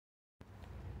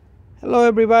Hello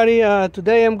everybody.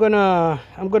 Today I'm gonna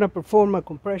perform a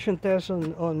compression test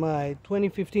on my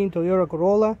 2015 Toyota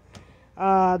Corolla.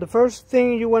 The first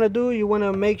thing you want to do, you want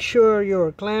to make sure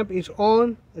your clamp is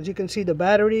on. As you can see, the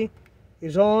battery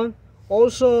is on.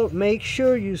 Also make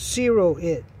sure you zero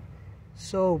it.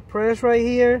 So press right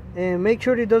here and make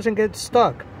sure it doesn't get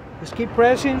stuck. Just keep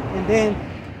pressing and then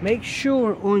make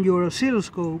sure on your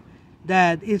oscilloscope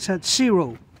that it's at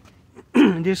 0.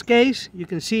 In this case you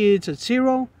can see it's at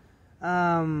 0.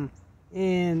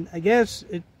 And I guess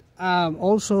it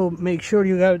also make sure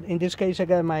you got, in this case I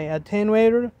got my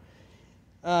attenuator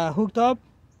hooked up.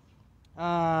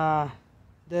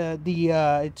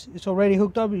 It's already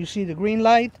hooked up. You see the green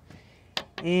light,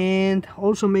 and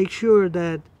also make sure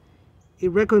that it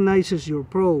recognizes your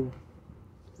probe.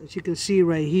 As you can see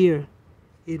right here,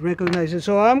 it recognizes.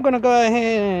 So I'm gonna go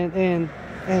ahead and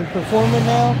perform it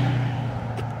now.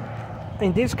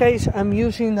 In this case I'm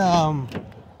using the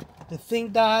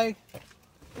Think Die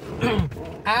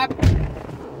app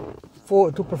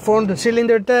to perform the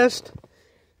cylinder test.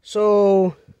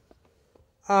 So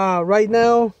right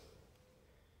now,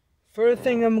 first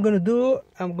thing I'm gonna do,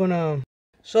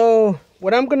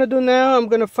 what I'm gonna do now, I'm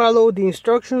gonna follow the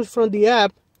instructions from the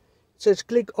app. It says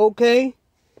click OK.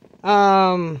 Do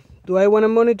I want to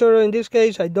monitor? In this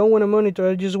case I don't want to monitor.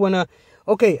 I just want to,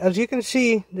 okay, as you can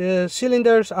see the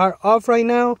cylinders are off right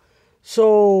now.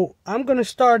 So I'm gonna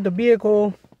start the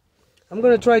vehicle. I'm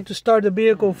gonna try to start the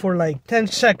vehicle for like 10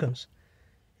 seconds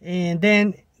and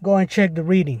then go and check the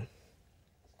reading.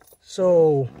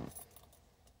 So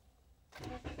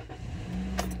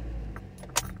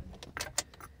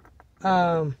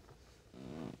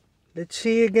let's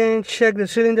see again. Check the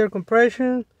cylinder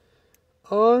compression.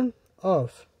 On,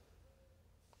 off.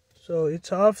 So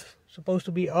it's off, supposed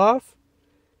to be off.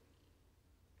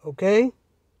 Okay.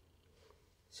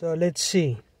 So let's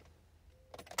see.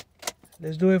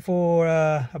 Let's do it for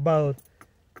about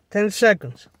 10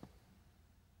 seconds.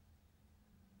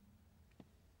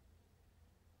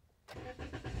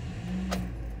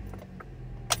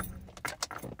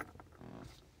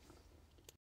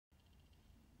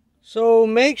 So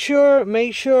make sure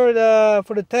for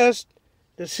the test,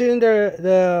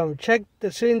 check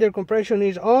the cylinder compression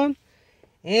is on,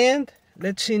 and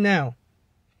let's see now.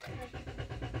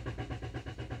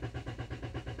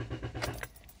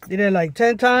 Did it like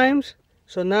 10 times.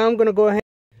 So now I'm gonna go ahead.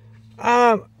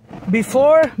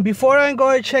 Before I go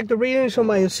and check the readings on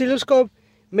my oscilloscope,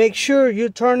 make sure you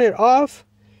turn it off,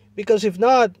 because if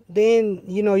not, then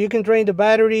you can drain the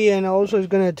battery and also it's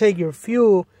gonna take your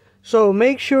fuel. So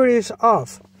make sure it's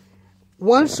off.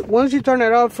 Once you turn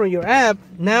it off from your app,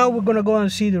 now we're gonna go and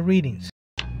see the readings.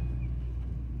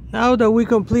 Now that we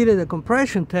completed the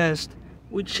compression test,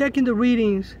 we're checking the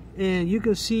readings, and you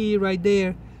can see right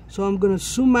there. So I'm gonna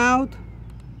zoom out.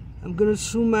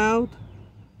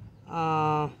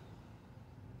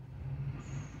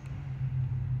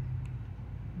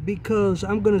 Because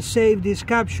I'm gonna save this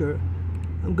capture.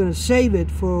 I'm gonna save it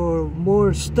for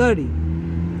more study.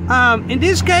 In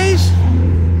this case,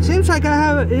 seems like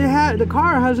the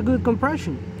car has a good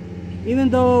compression, even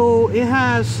though it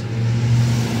has.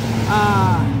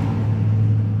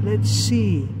 Let's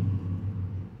see.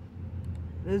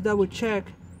 Let's double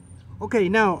check. Okay,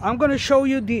 now I'm going to show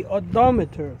you the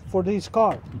odometer for this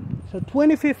car. So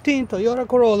 2015 Toyota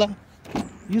Corolla,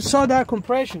 you saw that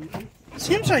compression. It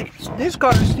seems like this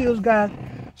car still got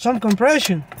some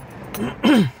compression.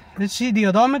 Let's see the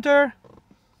odometer.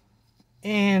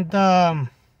 And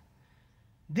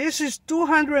this is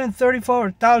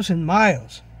 234,000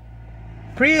 miles.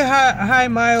 Pretty high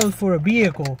miles for a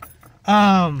vehicle.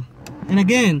 And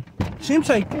again, seems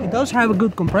like it does have a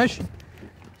good compression.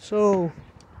 So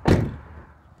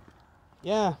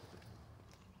yeah,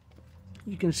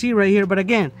 you can see right here. But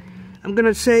again, I'm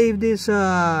gonna save this.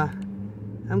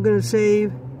 I'm gonna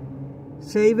save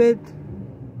it.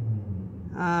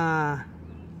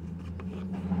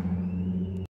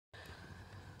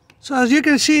 So as you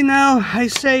can see now, I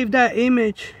saved that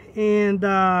image, and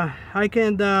I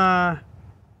can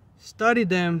study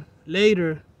them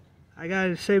later. I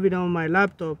gotta save it on my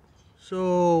laptop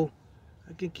so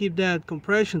I can keep that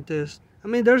compression test. I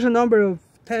mean, there's a number of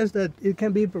tests that it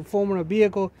can be performed on a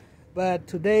vehicle, but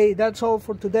today, that's all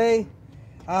for today.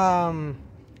 In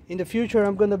the future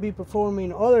I'm going to be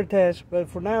performing other tests, but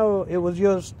for now it was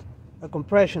just a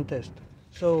compression test.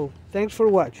 So thanks for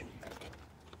watching.